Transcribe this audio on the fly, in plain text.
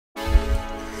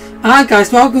Hi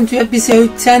guys, welcome to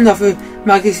episode 10 of the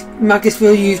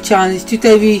Macclesfield Youth Challenge.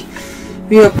 Today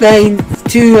we are playing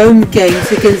 2 home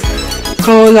games against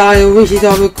Carlisle, which is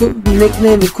our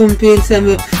nickname of company, and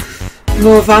with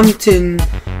Northampton,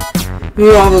 we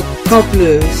are the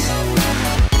Cobblers.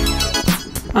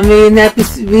 And we're in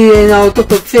our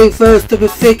first double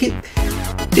figure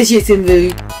digits in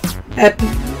the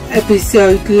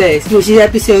episode list, which is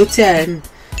episode 10.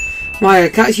 Right,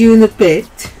 I'll catch you in a bit.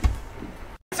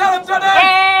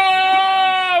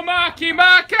 Oh, Mackey!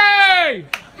 Macclesfield!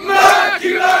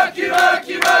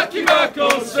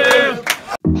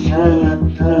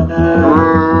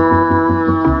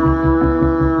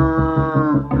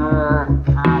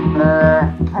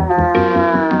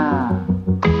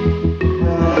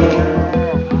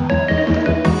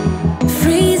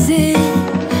 Freezing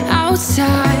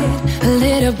outside, a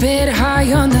little bit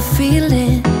high on the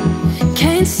feeling.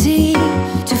 Can't seem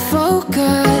to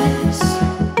focus.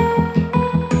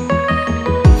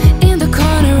 In the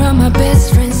corner of my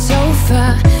best friend's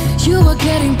sofa, you were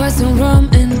getting buzzed on rum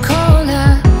and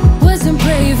cola. Wasn't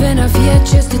brave enough yet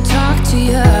just to talk to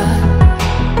you.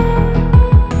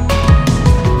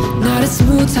 Not a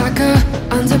smooth talker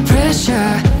under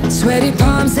pressure. Sweaty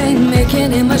palms ain't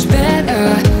making it much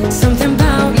better. Something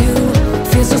about you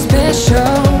feels so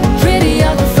special. Pretty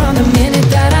other from the minute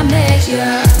that I met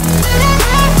you.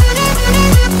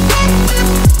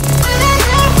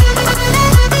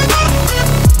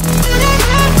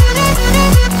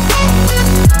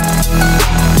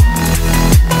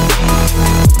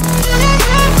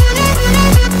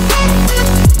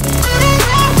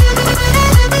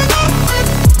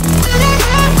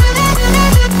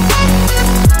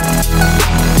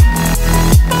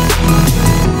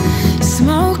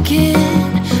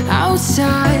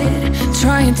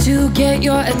 Trying to get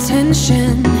your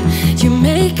attention, you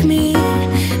make me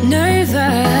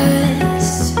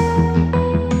nervous.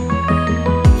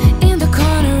 In the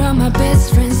corner of my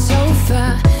best friend's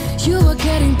sofa, you were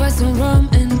getting buzzed on rum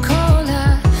and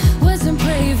cola. Wasn't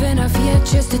brave enough yet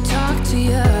just to talk to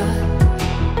you.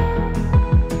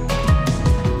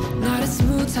 Not a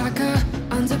smooth talker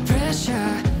under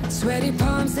pressure. Sweaty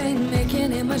palms ain't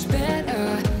making it much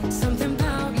better. Something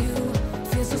about you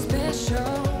feels so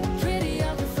special.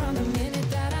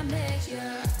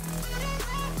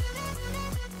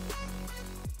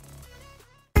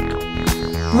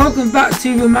 Welcome back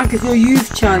to the Macclesfield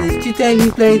Youth Challenge. Today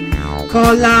we played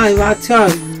Carlisle at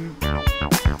home.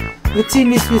 The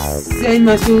team is the same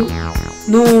as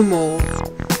normal.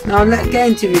 Now let's get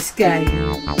into this game.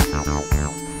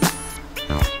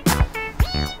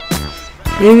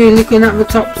 Here we're looking at the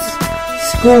top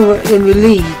scorer in the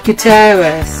league,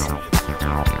 Gutierrez.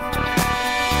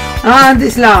 And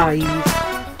it's live.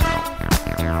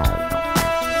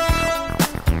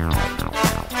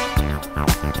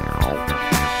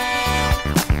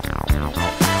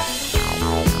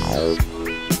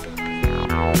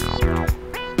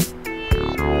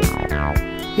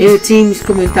 Here the team's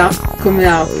coming out.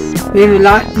 We're in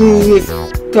light blue with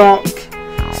dark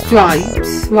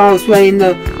stripes, whilst wearing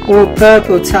the all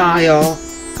purple tile.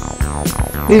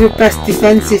 We're the best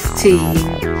defensive team,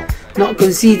 not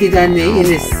conceded any in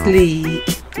this league.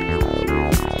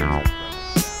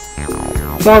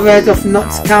 Far ahead of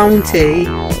Notts County.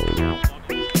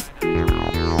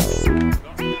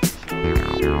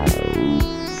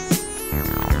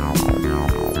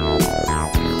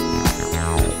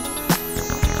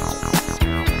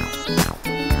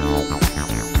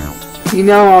 You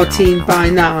know our team by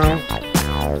now.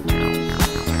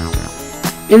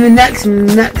 In the next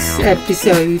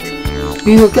episode,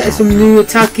 we will get some new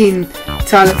attacking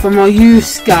talent from our youth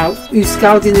scout who's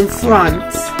scouting in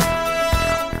France.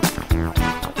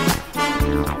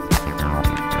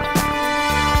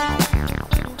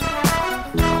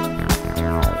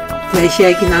 They're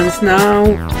shaking hands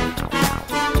now.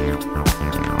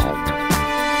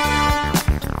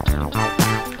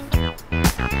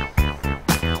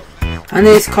 And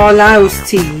there's Carlisle's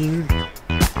team.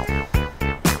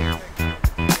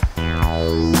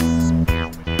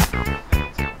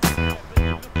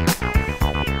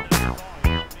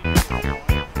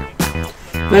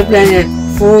 We're playing a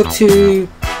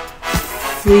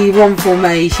 4-2-3-1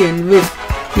 formation with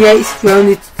Yates for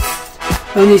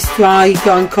only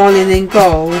striker and Colin in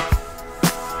goal.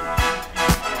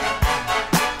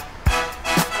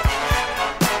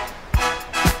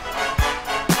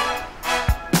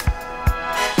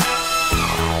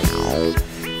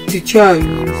 To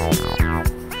Jones,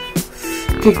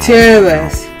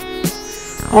 Gutierrez,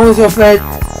 also fed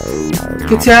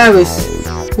Gutierrez,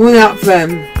 one up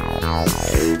them,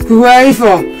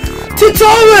 Gueva, to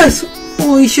Thomas!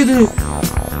 Oh, he should have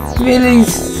really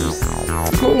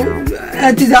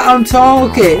headed that on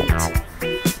target.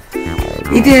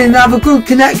 He didn't have a good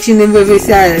connection in with his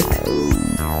head.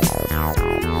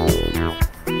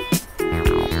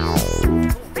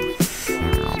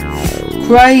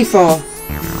 Craver.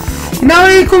 Now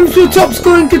here comes the top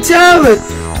scoring Gutierrez.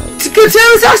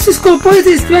 Gutierrez has to score, but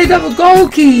it's made up a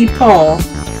goalkeeper.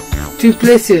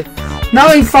 Duplicity. Now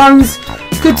he finds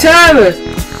Gutierrez.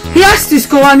 He has to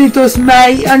score, and he does,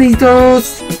 mate, and he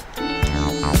does.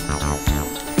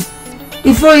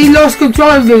 He thought he lost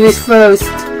control with his first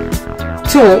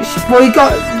touch, but he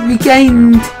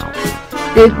regained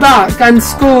it back and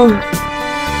scored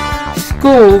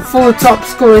for the top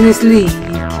scorer in this league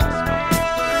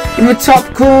in the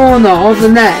top corner of the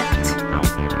net.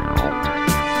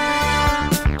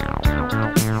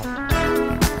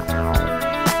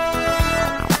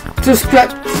 Just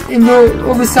crept in the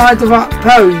other side of that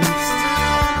post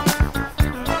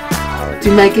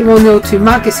to make it 1-0 to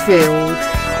Macclesfield.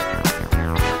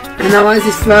 And now it's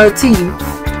his 13th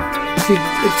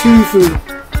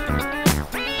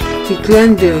to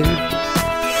Glendon.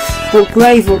 But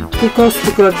Gravel,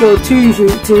 Costa got a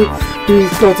 2-2 to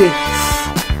who's got it.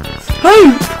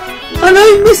 Hope! And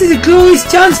Hope misses a glorious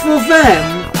chance for them.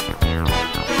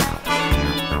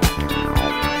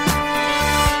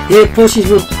 Here pushes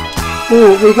with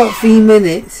ball. We've got 3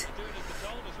 minutes.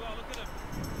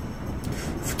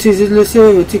 To the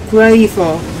Lasura, to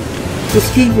Graver.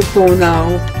 Just keep the ball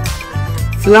now.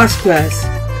 Velasquez.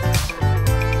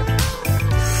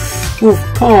 Wolf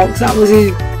Parks, that was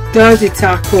a dirty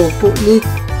tackle, but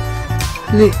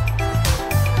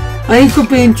and he could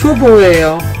be in trouble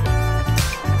here.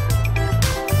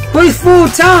 But it's full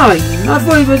time. I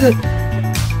thought it was a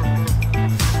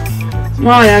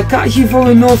right, I catch you for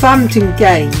a Northampton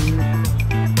game.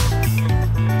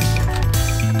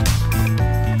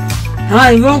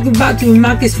 Hi, welcome back to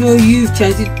Macclesfield Youth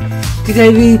Challenge. Today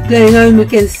we're playing home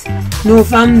against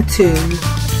Northampton.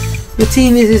 The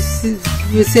team is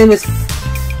the same as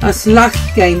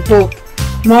last game, but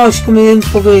Marsh coming in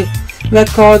for the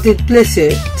recorded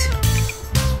Blizzard.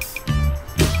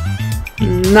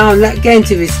 Now let's get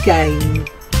into this game.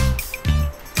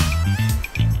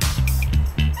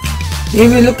 Here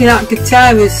we're looking at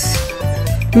Gutierrez,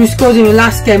 who scored in the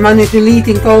last game and is the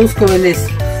leading goal scorer in this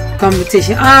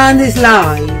competition, and is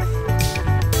live.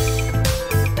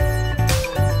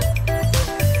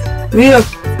 We are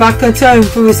back at home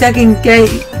for the second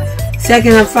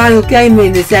and final game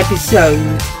in this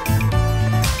episode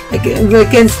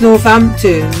against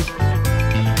Northampton.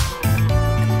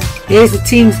 Here's the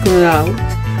teams coming out.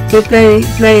 We're playing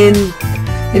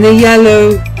in a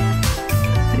yellow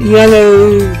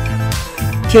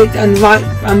kit and white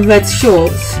and red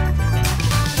shorts.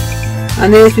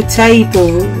 And here's the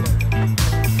table.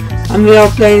 And we are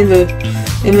playing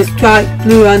in the striped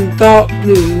blue and dark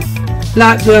blue,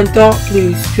 light blue and dark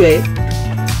blue strip.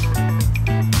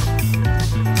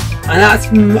 And that's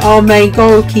our main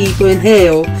goalkeeper in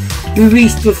Hill, who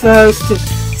reached the first of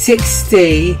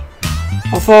 60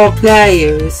 of our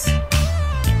players.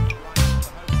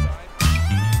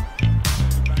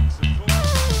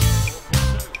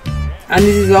 And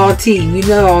this is our team. You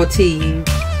know our team.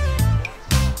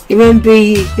 It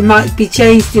might be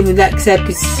changed in the next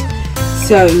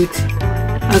episode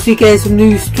as we get some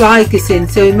new strikers in.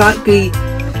 So it might be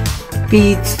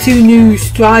 2 new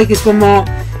strikers from our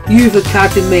youth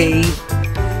academy,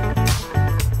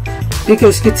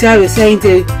 because Gutierrez ain't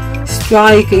a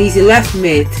striker, he's a left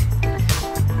mid.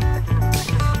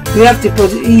 We have to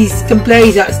put, he can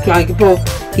play that striker, but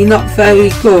he's not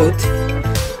very good.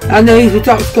 I know he's a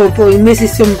top scorer, but he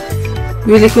misses some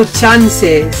really good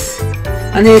chances.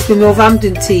 And here's the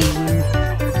Northampton team.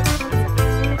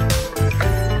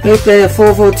 We play a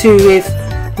 4-4-2 with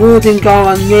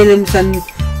Wardengar and Williams and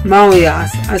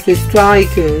Marias as the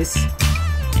strikers.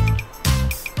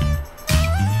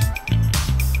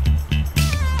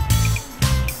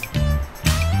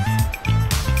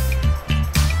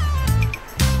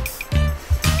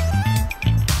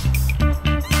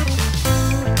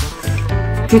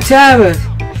 Gutierrez,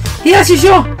 he has a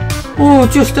shot,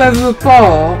 just over the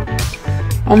bar.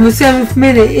 On the 7th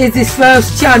minute is his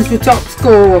first chance for top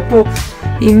scorer, but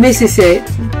he misses it.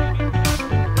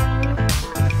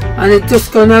 And it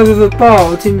just gone over the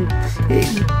bar.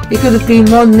 It could have been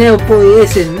 1-0, but it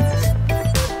isn't.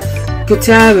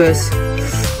 Gutierrez,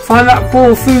 find that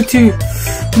ball through to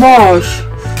Marsh.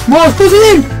 Marsh puts it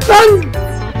in,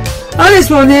 and it's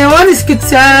 1-0, and it's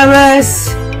Gutierrez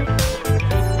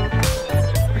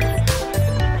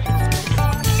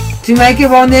to make it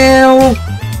 1-0.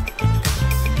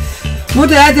 What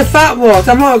the heck the fat was?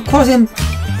 I'm not crossing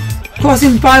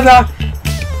by the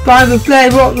by the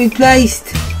player what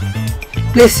replaced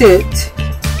Blizzard.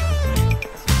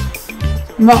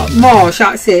 Marsh,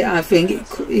 that's it, I think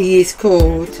he is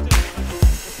called.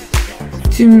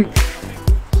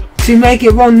 To make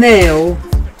it 1-0.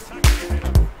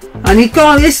 And he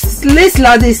can't, this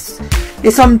lad is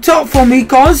on top for me, he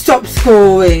can't stop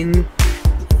scoring.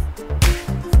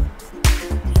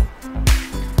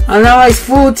 And now he's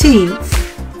 14th.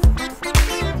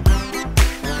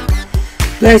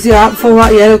 There's the out for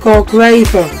that yellow card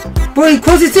Graver. But he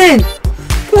cuts it in.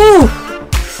 Oh!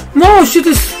 Moore should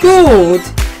have scored.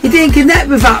 He didn't connect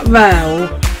with that well.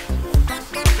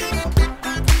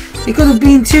 It could have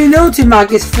been 2-0 to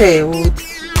Macclesfield.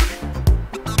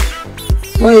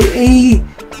 Well, it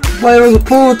was a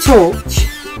poor touch.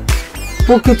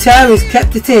 But Gutierrez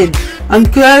kept it in.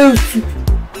 And Graves,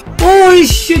 oh, he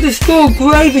should have scored.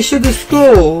 Graver should have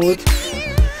scored.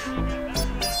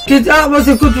 That was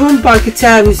a good run by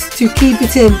Gutierrez to keep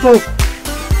it in, but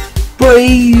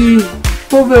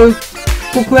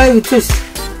Graver just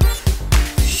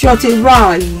shot it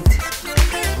wide.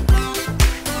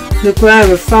 The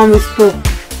Graver found his ball.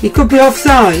 He could be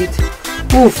offside.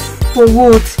 Oof, but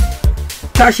Wood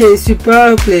catch it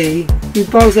superbly. He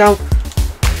balls out.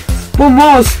 But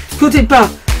Morse cut it back.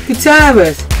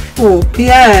 Gutierrez. Oh,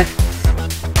 Pierre.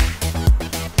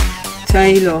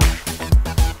 Taylor.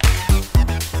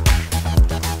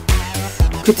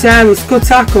 Gutierrez, good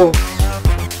tackle.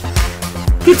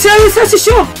 Gutierrez has a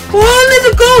shot. Oh, there's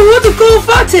a goal. What a goal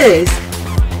that is.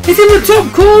 It's in the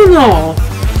top corner.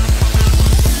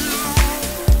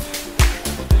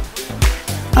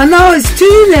 And now it's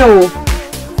 2-0.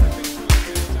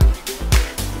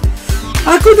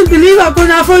 I couldn't believe that, but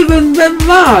I thought it went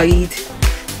wide.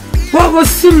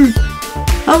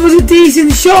 That was a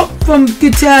decent shot from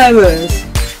Gutierrez.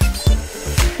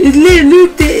 He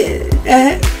looped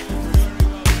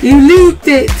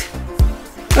it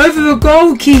over the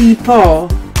goalkeeper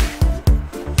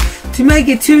to make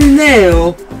it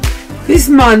 2-0. This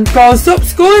man can't stop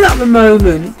scoring at the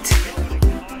moment.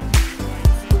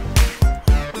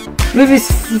 With his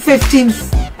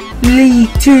 15th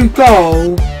League 2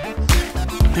 goal.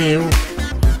 Ew.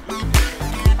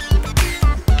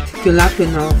 Good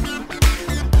lapping off.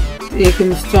 Here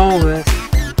comes Torres.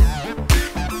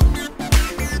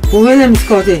 Williams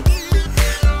got it.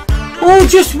 Oh,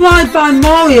 just wide by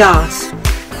Morias.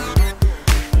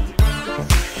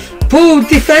 Poor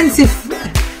defensive,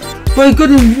 but he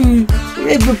couldn't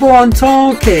hit the ball on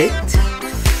target.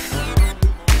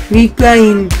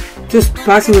 Replaying, just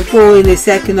passing the ball in the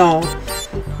second half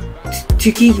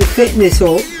to keep the fitness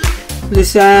up.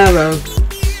 Lucero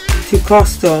to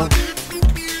Costa.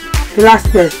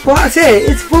 Velasquez. But that's it.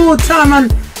 It's full time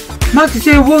and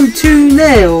Macclesfield won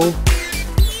 2-0.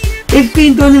 It's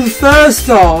been done in the first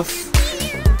half.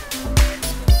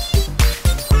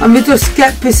 And we just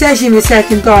get possession in the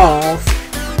second half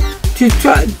to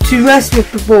rest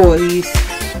with the boys.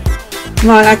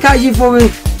 Right, I catch you for an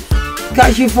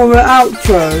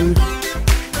outro.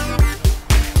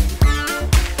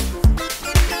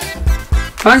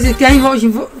 Thanks again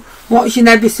watching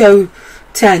episode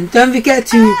 10. Don't forget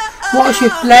to watch your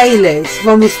playlist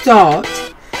from the start.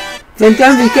 Then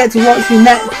don't forget to watch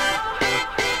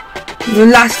the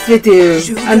last video.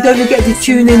 And don't forget to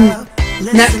tune in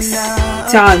next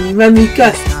time when we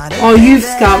get our youth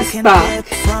scouts back.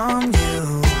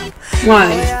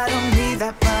 Right.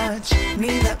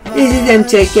 This is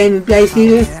MJ Gaming Plays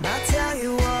Leader.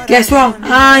 Guess what?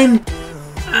 I'm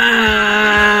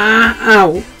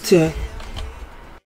out.